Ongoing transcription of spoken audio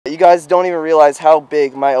guys don't even realize how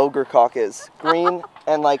big my ogre cock is. Green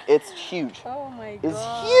and like it's huge. Oh my god. It's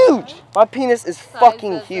huge. My penis is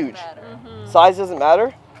fucking huge. Size doesn't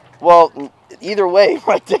matter? Well, either way,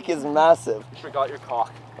 my dick is massive. You forgot your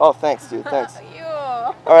cock. Oh, thanks, dude. Thanks. You.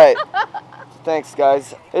 All right. Thanks,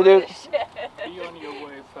 guys. Hey, dude. Be on your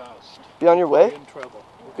way fast. Be on your way? Be in trouble.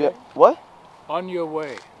 Okay. What? On your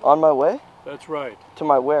way. On my way? That's right. To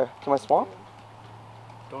my where? To my swamp?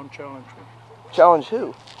 Don't challenge me. Challenge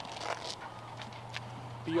who?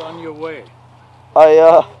 Be on your way.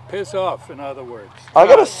 Piss off, in other words. I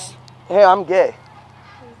gotta. Hey, I'm gay.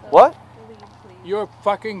 What? You're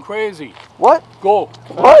fucking crazy. What? Go.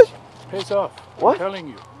 What? Piss off. What? I'm telling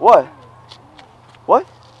you. What? What?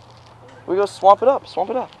 We go swamp it up.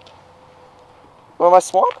 Swamp it up. Go to my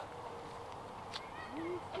swamp?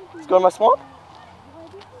 Let's go to my swamp?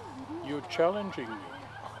 You're challenging me.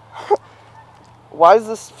 Why does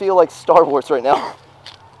this feel like Star Wars right now?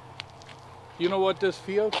 You know what this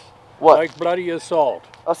feels? What? Like bloody assault.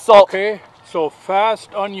 Assault. Okay? So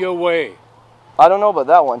fast on your way. I don't know about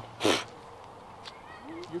that one.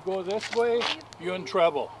 You go this way, you're in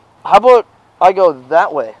trouble. How about I go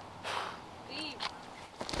that way?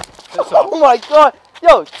 Oh my god.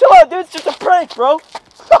 Yo, chill out, dude. It's just a prank, bro.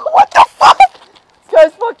 What the fuck? This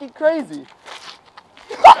guy's fucking crazy.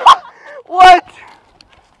 What?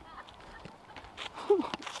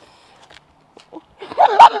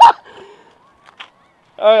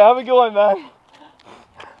 Alright, have a good one, man.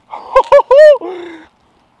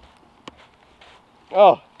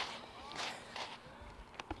 Oh.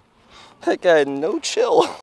 That guy had no chill.